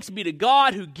 But thanks be to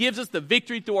God who gives us the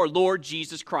victory through our Lord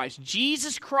Jesus Christ.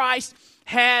 Jesus Christ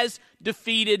has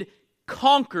defeated,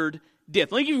 conquered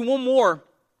death. Let me give you one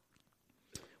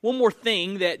more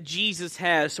thing that Jesus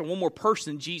has, or one more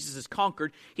person Jesus has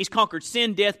conquered. He's conquered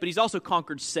sin, death, but he's also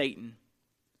conquered Satan.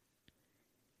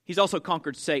 He's also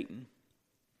conquered Satan.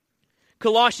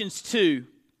 Colossians 2,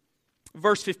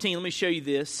 verse 15. Let me show you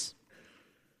this.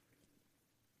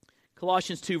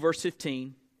 Colossians 2, verse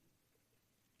 15.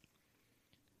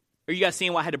 Are you guys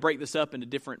seeing why I had to break this up into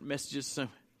different messages? So,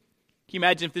 can you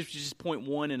imagine if this was just point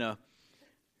one and it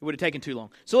would have taken too long?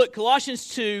 So look, Colossians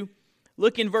 2,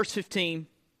 look in verse 15.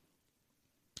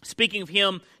 Speaking of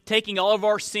him taking all of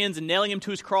our sins and nailing him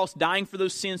to his cross, dying for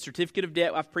those sins, certificate of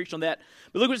debt. I've preached on that.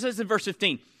 But look what it says in verse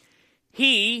 15.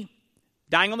 He,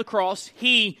 dying on the cross,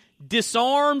 he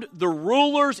disarmed the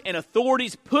rulers and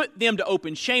authorities, put them to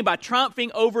open shame by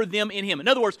triumphing over them in him. In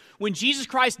other words, when Jesus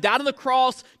Christ died on the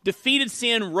cross, defeated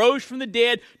sin, rose from the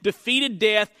dead, defeated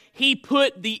death, he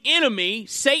put the enemy,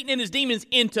 Satan and his demons,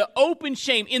 into open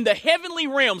shame in the heavenly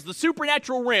realms, the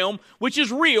supernatural realm, which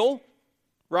is real,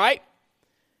 right?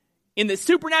 In the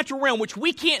supernatural realm, which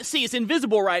we can't see, it's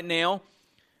invisible right now.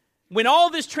 When all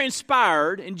this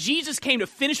transpired and Jesus came to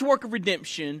finish the work of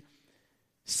redemption,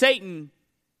 Satan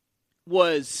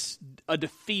was a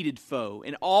defeated foe.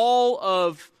 And all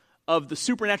of the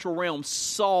supernatural realm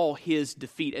saw his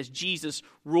defeat as Jesus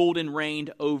ruled and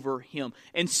reigned over him.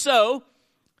 And so,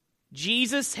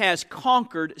 Jesus has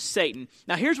conquered Satan.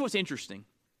 Now here's what's interesting.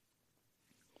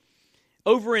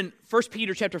 Over in 1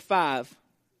 Peter chapter 5,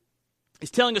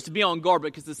 it's telling us to be on guard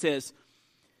because it says,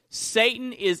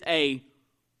 Satan is a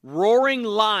roaring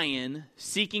lion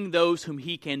seeking those whom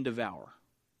he can devour.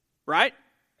 Right?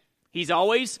 He's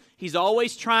always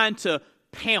trying to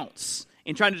pounce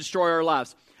and trying to destroy our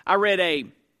lives. I read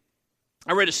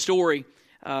a story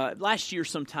last year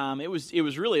sometime. It was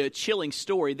really a chilling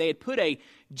story. They had put a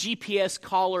GPS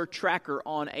collar tracker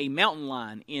on a mountain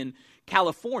lion in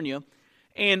California,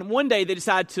 and one day they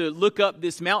decided to look up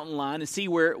this mountain lion and see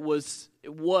where it was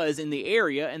in the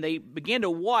area, and they began to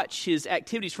watch his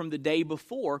activities from the day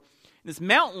before. This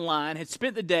mountain lion had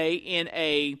spent the day in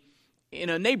a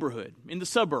neighborhood, in the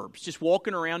suburbs, just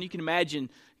walking around. You can imagine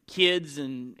kids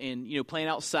and playing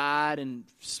outside and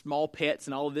small pets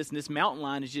and all of this, and this mountain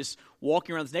lion is just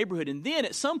walking around this neighborhood. And then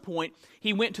at some point,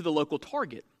 he went to the local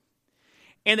Target.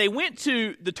 And they went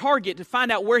to the Target to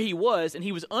find out where he was, and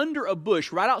he was under a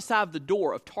bush right outside the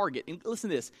door of Target. And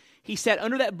listen to this. He sat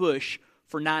under that bush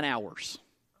for 9 hours,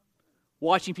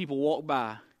 watching people walk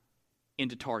by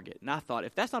into Target. And I thought,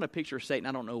 if that's not a picture of Satan,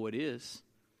 I don't know what is.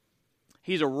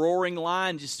 He's a roaring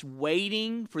lion just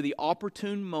waiting for the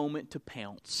opportune moment to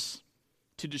pounce,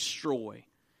 to destroy.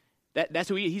 That's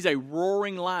who he is. He's a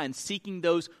roaring lion seeking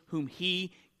those whom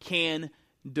he can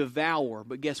devour.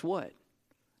 But guess what?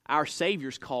 Our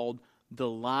Savior's called the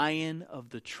Lion of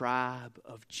the tribe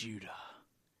of Judah.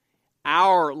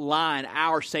 Our lion,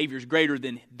 our Savior, is greater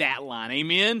than that lion.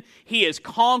 Amen? He has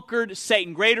conquered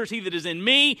Satan. Greater is he that is in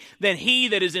me than he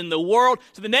that is in the world.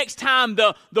 So the next time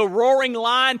the roaring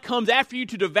lion comes after you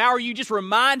to devour you, just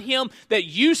remind him that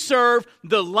you serve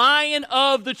the Lion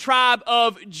of the tribe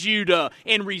of Judah.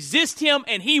 And resist him,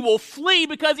 and he will flee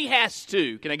because he has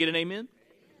to. Can I get an amen?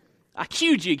 I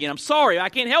cued you again. I'm sorry. I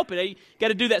can't help it. You got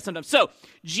to do that sometimes. So,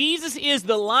 Jesus is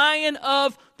the Lion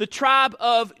of the tribe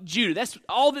of Judah. That's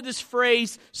all that this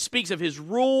phrase speaks of, his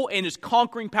rule and his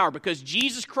conquering power. Because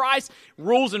Jesus Christ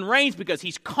rules and reigns, because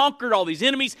he's conquered all these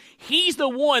enemies, he's the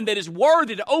one that is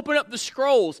worthy to open up the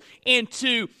scrolls and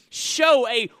to show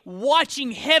a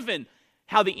watching heaven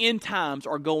how the end times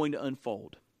are going to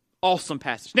unfold. Awesome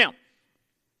passage. Now,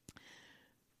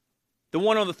 the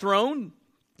one on the throne,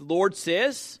 the Lord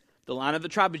says, the Lion of the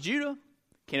tribe of Judah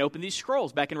can open these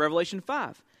scrolls, back in Revelation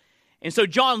 5. And so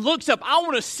John looks up. I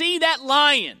want to see that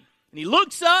lion. And he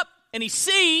looks up and he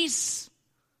sees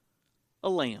a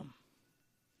lamb.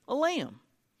 A lamb.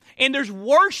 And there's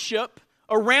worship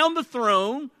around the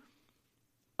throne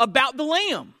about the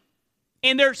lamb.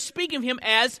 And they're speaking of him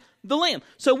as the lamb.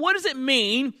 So what does it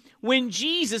mean when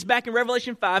Jesus, back in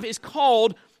Revelation 5, is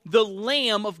called the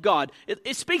Lamb of God?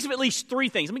 It speaks of at least three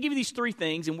things. Let me give you these three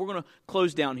things, and we're going to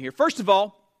close down here. First of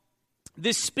all,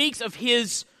 this speaks of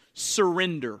his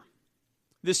surrender.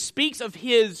 This speaks of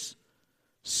his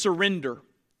surrender.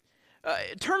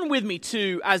 Turn with me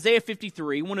to Isaiah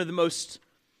 53, one of the most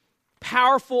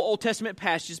powerful Old Testament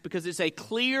passages, because it's a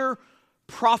clear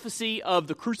prophecy of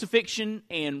the crucifixion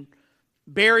and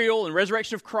burial and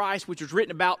resurrection of Christ, which was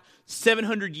written about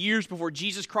 700 years before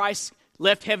Jesus Christ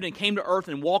left heaven and came to earth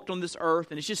and walked on this earth.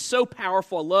 And it's just so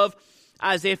powerful. I love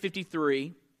Isaiah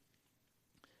 53.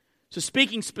 So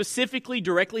speaking specifically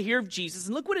directly here of Jesus,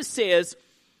 and look what it says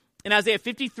in Isaiah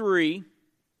 53.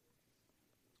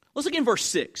 Let's look in verse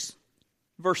 6.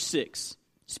 Verse 6.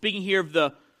 Speaking here of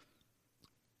the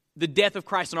death of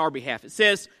Christ on our behalf. It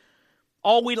says,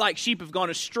 all we like sheep have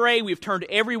gone astray. We have turned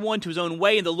everyone to his own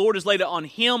way, and the Lord has laid it on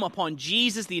him, upon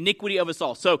Jesus, the iniquity of us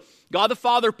all. So God the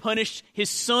Father punished his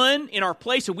Son in our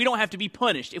place, so we don't have to be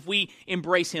punished if we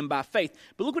embrace him by faith.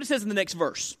 But look what it says in the next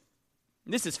verse.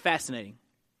 This is fascinating.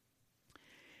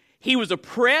 He was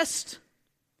oppressed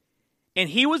and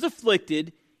he was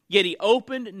afflicted, yet he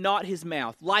opened not his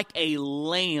mouth. Like a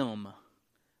lamb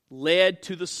led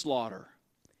to the slaughter,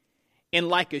 and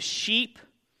like a sheep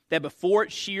that before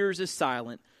it shears is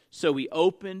silent, so he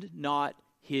opened not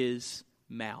his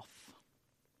mouth.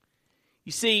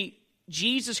 You see,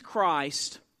 Jesus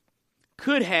Christ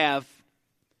could have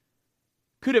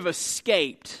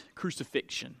escaped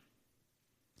crucifixion.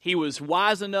 He was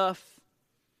wise enough,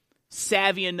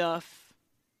 savvy enough,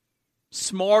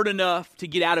 smart enough to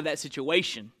get out of that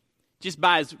situation just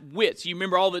by his wits. You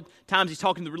remember all the times he's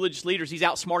talking to the religious leaders, he's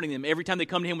outsmarting them. Every time they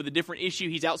come to him with a different issue,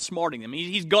 he's outsmarting them.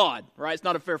 He's God, right? It's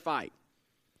not a fair fight.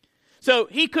 So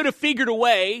he could have figured a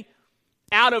way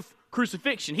out of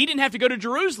crucifixion. He didn't have to go to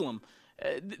Jerusalem.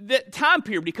 That time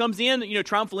period, he comes in,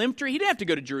 triumphal entry, he didn't have to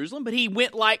go to Jerusalem, but he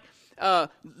went like,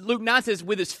 Luke 9 says,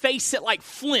 with his face set like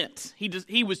flint.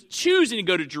 He was choosing to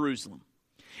go to Jerusalem.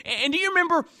 And do you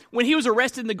remember when he was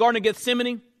arrested in the Garden of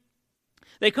Gethsemane?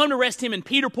 They come to arrest him, and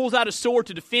Peter pulls out a sword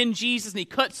to defend Jesus, and he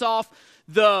cuts off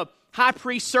the high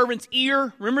priest's servant's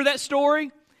ear. Remember that story?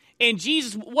 And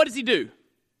Jesus, what does he do?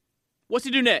 What's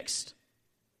he do next?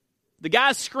 The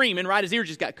guy's screaming, right? His ear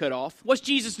just got cut off. What's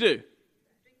Jesus do?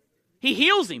 He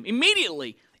heals him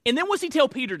immediately. And then what's he tell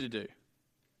Peter to do?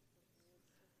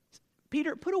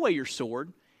 Peter, put away your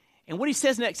sword. And what he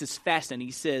says next is fascinating.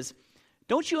 He says,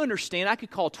 don't you understand? I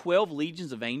could call 12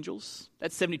 legions of angels.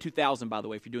 That's 72,000, by the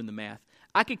way, if you're doing the math.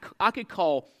 I could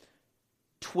call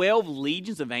 12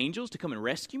 legions of angels to come and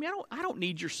rescue me. I don't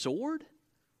need your sword.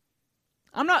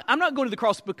 I'm not going to the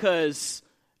cross because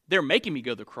they're making me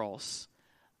go to the cross.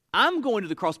 I'm going to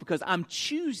the cross because I'm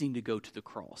choosing to go to the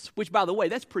cross. Which, by the way,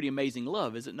 that's pretty amazing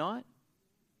love, is it not?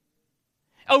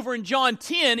 Over in John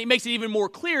 10, it makes it even more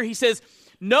clear. He says,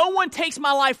 no one takes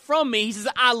my life from me. He says,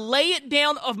 I lay it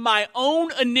down of my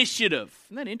own initiative.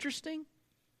 Isn't that interesting?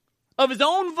 Of his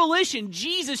own volition,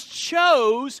 Jesus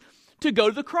chose to go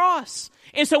to the cross.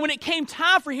 And so when it came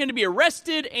time for him to be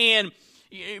arrested and,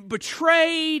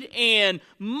 betrayed and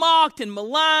mocked and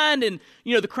maligned, and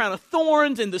the crown of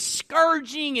thorns and the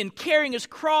scourging and carrying his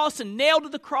cross and nailed to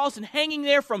the cross and hanging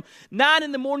there from 9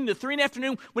 in the morning to 3 in the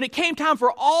afternoon. When it came time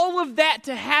for all of that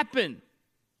to happen,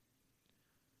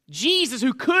 Jesus,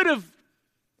 who could have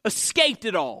escaped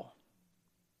it all,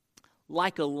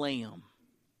 like a lamb,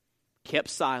 kept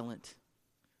silent,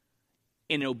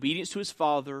 in obedience to his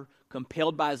Father,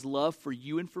 compelled by his love for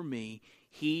you and for me,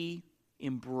 he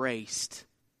embraced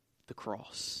the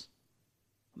cross.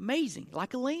 Amazing,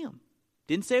 like a lamb.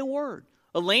 Didn't say a word.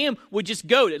 A lamb would just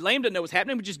go. A lamb doesn't know what's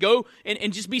happening. Would just go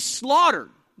and just be slaughtered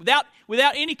without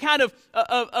any kind of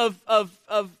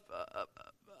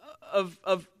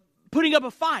putting up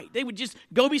a fight. They would just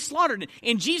go be slaughtered.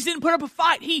 And Jesus didn't put up a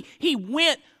fight. He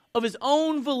went of his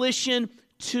own volition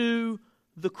to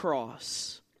the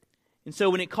cross. And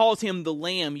so when it calls him the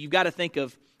Lamb, you've got to think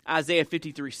of Isaiah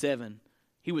 53:7.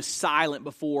 He was silent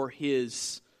before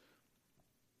his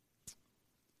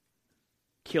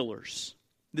killers.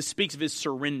 This speaks of his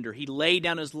surrender. He laid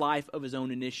down his life of his own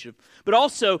initiative. But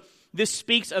also, this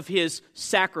speaks of his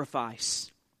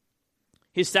sacrifice.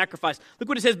 His sacrifice. Look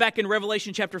what it says back in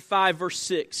Revelation chapter 5, verse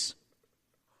 6.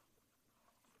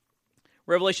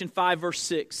 Revelation 5, verse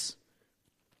 6.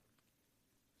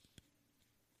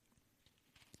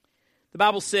 The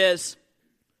Bible says,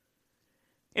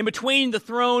 "And between the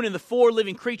throne and the 4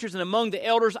 living creatures and among the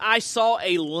elders, I saw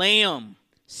a lamb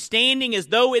standing as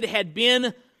though it had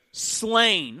been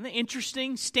slain." Isn't that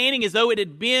interesting? Standing as though it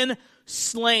had been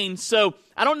slain. So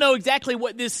I don't know exactly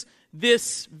what this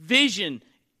vision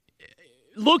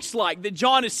looks like that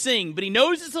John is seeing, but he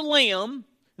knows it's a lamb.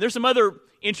 There's some other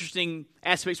interesting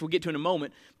aspects we'll get to in a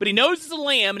moment. But he knows it's a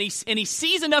lamb, and he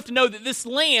sees enough to know that this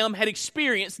lamb had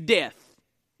experienced death.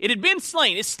 It had been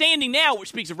slain. It's standing now, which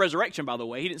speaks of resurrection, by the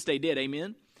way. He didn't stay dead,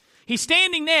 amen? He's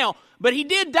standing now, but he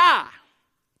did die.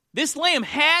 This lamb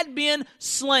had been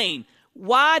slain.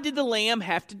 Why did the lamb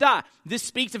have to die? This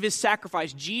speaks of his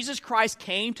sacrifice. Jesus Christ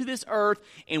came to this earth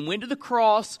and went to the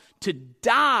cross to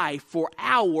die for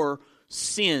our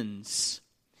sins.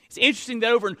 It's interesting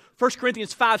that over in 1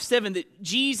 Corinthians 5:7 that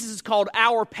Jesus is called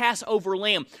our Passover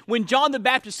lamb. When John the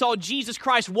Baptist saw Jesus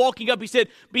Christ walking up, he said,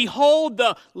 "Behold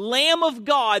the Lamb of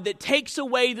God that takes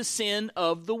away the sin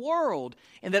of the world."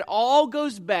 And that all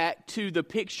goes back to the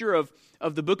picture of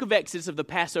the book of Exodus of the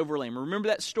Passover lamb. Remember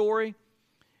that story?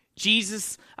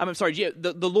 The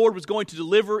Lord was going to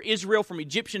deliver Israel from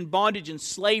Egyptian bondage and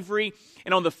slavery.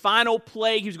 And on the final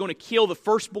plague, he was going to kill the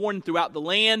firstborn throughout the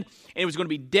land. And it was going to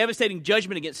be devastating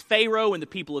judgment against Pharaoh and the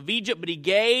people of Egypt. But he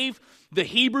gave the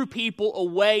Hebrew people a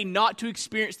way not to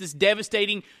experience this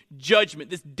devastating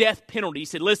judgment, this death penalty. He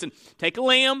said, listen, take a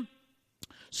lamb,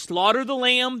 slaughter the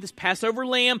lamb, this Passover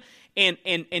lamb,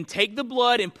 and take the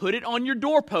blood and put it on your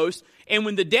doorpost. And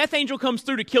when the death angel comes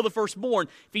through to kill the firstborn,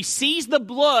 if he sees the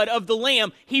blood of the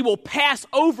lamb, he will pass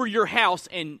over your house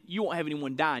and you won't have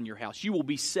anyone die in your house. You will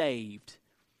be saved.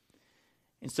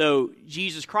 And so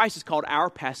Jesus Christ is called our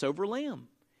Passover lamb.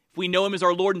 If we know him as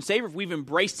our Lord and Savior, if we've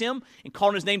embraced him and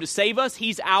called on his name to save us,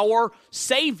 he's our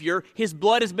Savior. His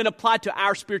blood has been applied to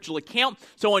our spiritual account.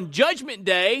 So on Judgment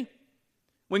Day,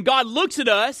 when God looks at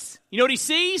us, you know what he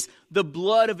sees? The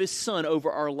blood of his Son over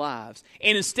our lives.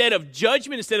 And instead of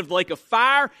judgment, instead of the lake of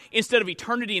fire, instead of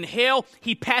eternity in hell,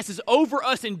 he passes over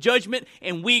us in judgment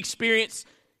and we experience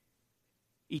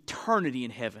eternity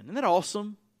in heaven. Isn't that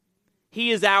awesome?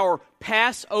 He is our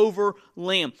Passover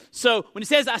lamb. So when it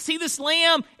says, I see this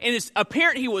lamb and it's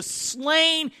apparent he was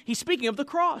slain, he's speaking of the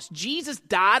cross. Jesus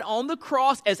died on the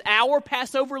cross as our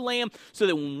Passover lamb so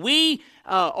that when we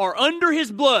are under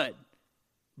his blood,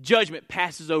 judgment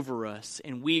passes over us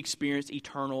and we experience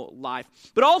eternal life.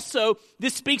 But also,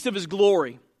 this speaks of his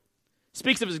glory.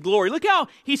 Speaks of his glory. Look how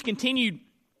he's continued,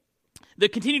 the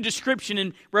continued description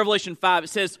in Revelation 5. It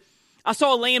says, I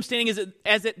saw a lamb standing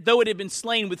as though it had been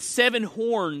slain with 7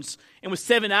 horns and with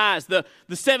 7 eyes. The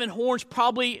 7 horns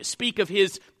probably speak of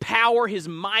his power, his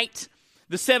might.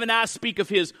 The 7 eyes speak of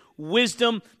his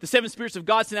wisdom. The 7 spirits of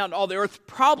God sent out into all the earth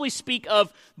probably speak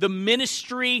of the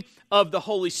ministry of the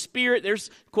Holy Spirit. There's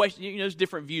there's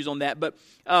different views on that, but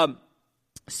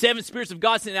 7 spirits of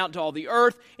God sent out into all the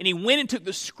earth, and he went and took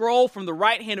the scroll from the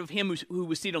right hand of him who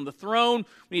was seated on the throne. When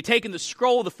he had taken the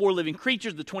scroll, the 4 living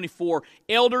creatures, the 24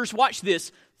 elders, watch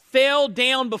this, fell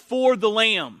down before the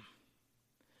Lamb.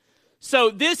 So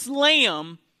this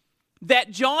Lamb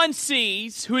that John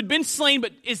sees, who had been slain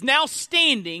but is now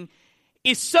standing,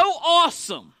 is so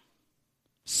awesome,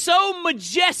 so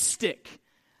majestic,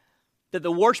 that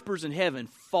the worshipers in heaven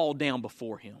fall down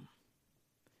before him.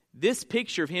 This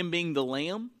picture of him being the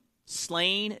lamb,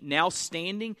 slain, now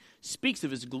standing, speaks of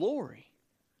his glory.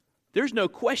 There's no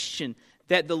question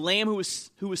that the Lamb who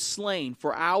was slain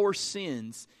for our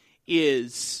sins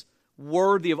is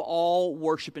worthy of all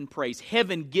worship and praise.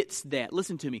 Heaven gets that.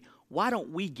 Listen to me. Why don't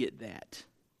we get that?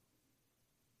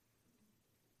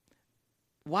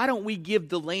 Why don't we give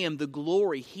the Lamb the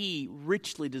glory He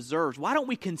richly deserves? Why don't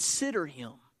we consider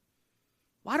Him?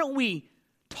 Why don't we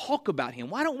talk about Him?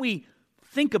 Why don't we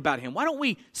think about Him? Why don't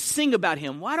we sing about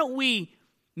Him? Why don't we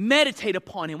meditate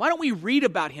upon Him? Why don't we read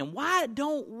about Him? Why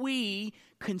don't we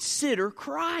consider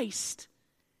Christ?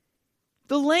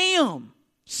 The Lamb,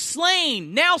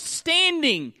 slain, now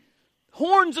standing,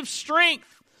 horns of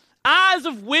strength, eyes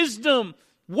of wisdom,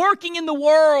 working in the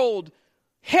world,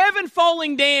 heaven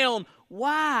falling down.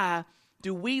 Why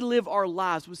do we live our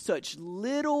lives with such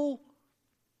little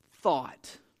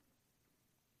thought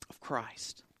of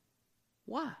Christ?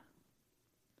 Why?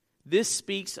 This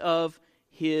speaks of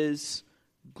His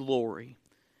glory.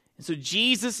 And so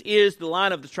Jesus is the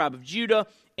Lion of the tribe of Judah,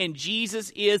 and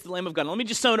Jesus is the Lamb of God. Now, let me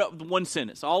just sum it up with one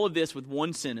sentence. All of this with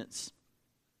one sentence.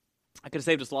 I could have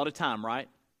saved us a lot of time, right?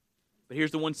 But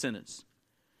here's the one sentence.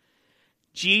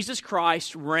 Jesus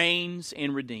Christ reigns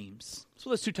and redeems. That's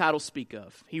what those two titles speak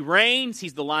of. He reigns,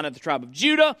 He's the Lion of the tribe of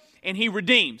Judah, and He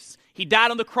redeems. He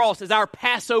died on the cross as our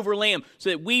Passover lamb so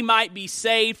that we might be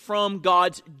saved from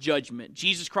God's judgment.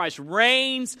 Jesus Christ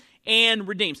reigns and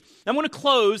redeems. Now, I'm going to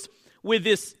close with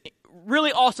this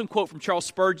really awesome quote from Charles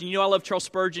Spurgeon. You know I love Charles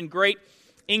Spurgeon, great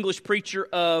English preacher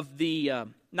of the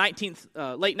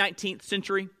late 19th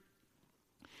century.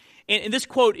 And this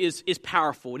quote is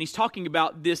powerful. And he's talking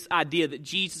about this idea that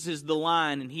Jesus is the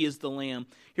Lion and He is the Lamb.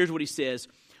 Here's what he says.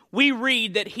 We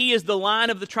read that He is the Lion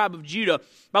of the tribe of Judah,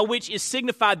 by which is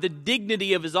signified the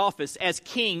dignity of His office as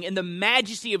King and the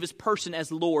majesty of His person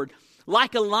as Lord.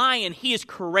 Like a lion, He is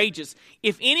courageous.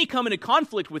 If any come into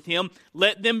conflict with Him,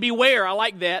 let them beware. I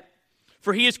like that.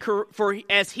 For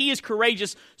as He is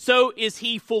courageous, so is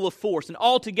He full of force, and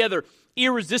altogether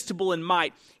irresistible in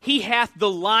might. He hath the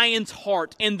lion's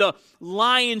heart and the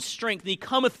lion's strength, and He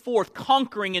cometh forth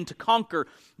conquering and to conquer.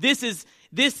 This it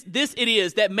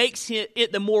is that makes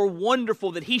it the more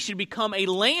wonderful that He should become a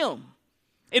lamb.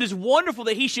 It is wonderful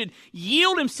that He should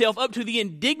yield Himself up to the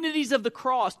indignities of the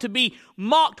cross, to be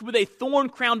mocked with a thorn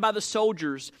crown by the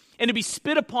soldiers, and to be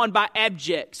spit upon by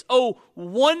abjects. Oh,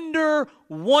 wonder,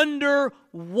 wonder,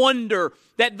 wonder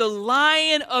that the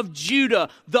Lion of Judah,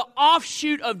 the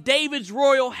offshoot of David's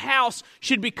royal house,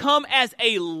 should become as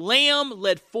a lamb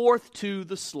led forth to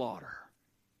the slaughter.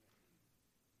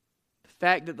 The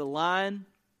fact that the Lion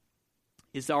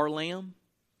is our lamb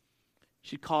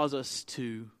should cause us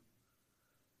to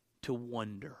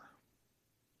wonder.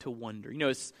 To wonder. You know,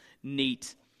 it's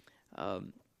neat.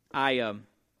 I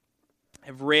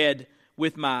have read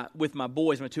with my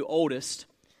boys, my two oldest,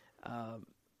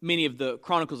 many of the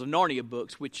Chronicles of Narnia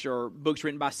books, which are books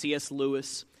written by C.S.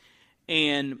 Lewis,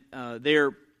 and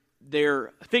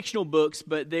they're fictional books,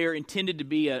 but they're intended to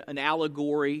be an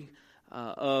allegory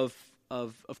of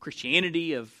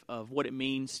Christianity, of what it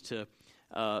means to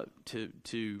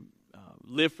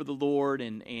live for the Lord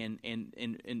and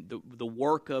the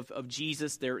work of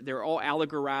Jesus. They're all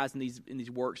allegorized in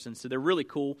these works, and so they're really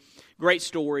cool. Great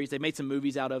stories. They made some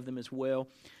movies out of them as well.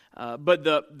 But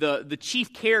the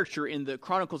chief character in the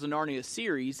Chronicles of Narnia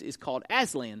series is called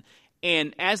Aslan,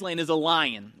 and Aslan is a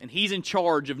lion, and he's in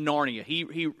charge of Narnia.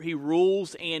 He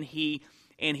rules and he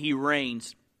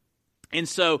reigns, and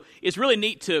so it's really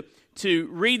neat to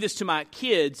read this to my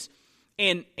kids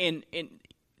and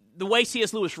the way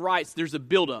C.S. Lewis writes, there's a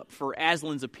build-up for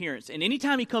Aslan's appearance. And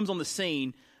anytime he comes on the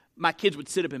scene, my kids would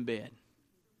sit up in bed.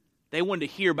 They wanted to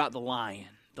hear about the lion,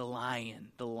 the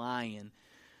lion, the lion.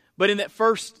 But in that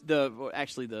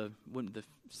the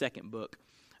second book,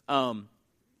 the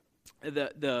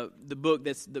book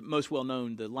that's the most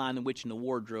well-known, The Lion, the Witch, and the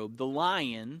Wardrobe, the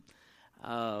lion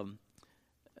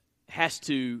has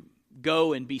to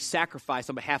go and be sacrificed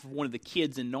on behalf of one of the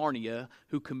kids in Narnia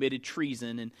who committed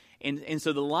treason. And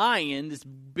so the lion, this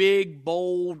big,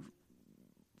 bold,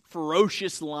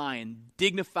 ferocious lion,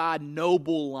 dignified,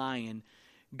 noble lion,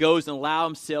 goes and allows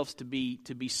himself to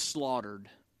be slaughtered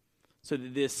so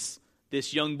that this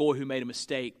young boy who made a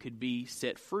mistake could be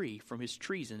set free from his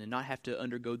treason and not have to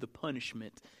undergo the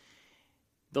punishment.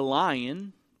 The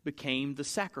lion became the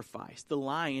sacrifice. The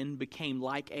lion became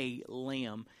like a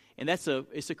lamb. And it's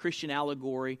a Christian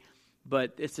allegory,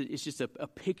 but it's just a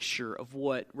picture of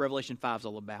what Revelation 5 is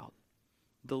all about.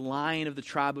 The Lion of the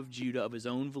tribe of Judah, of His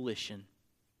own volition,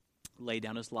 laid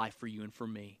down His life for you and for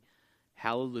me.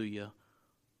 Hallelujah.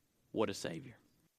 What a Savior.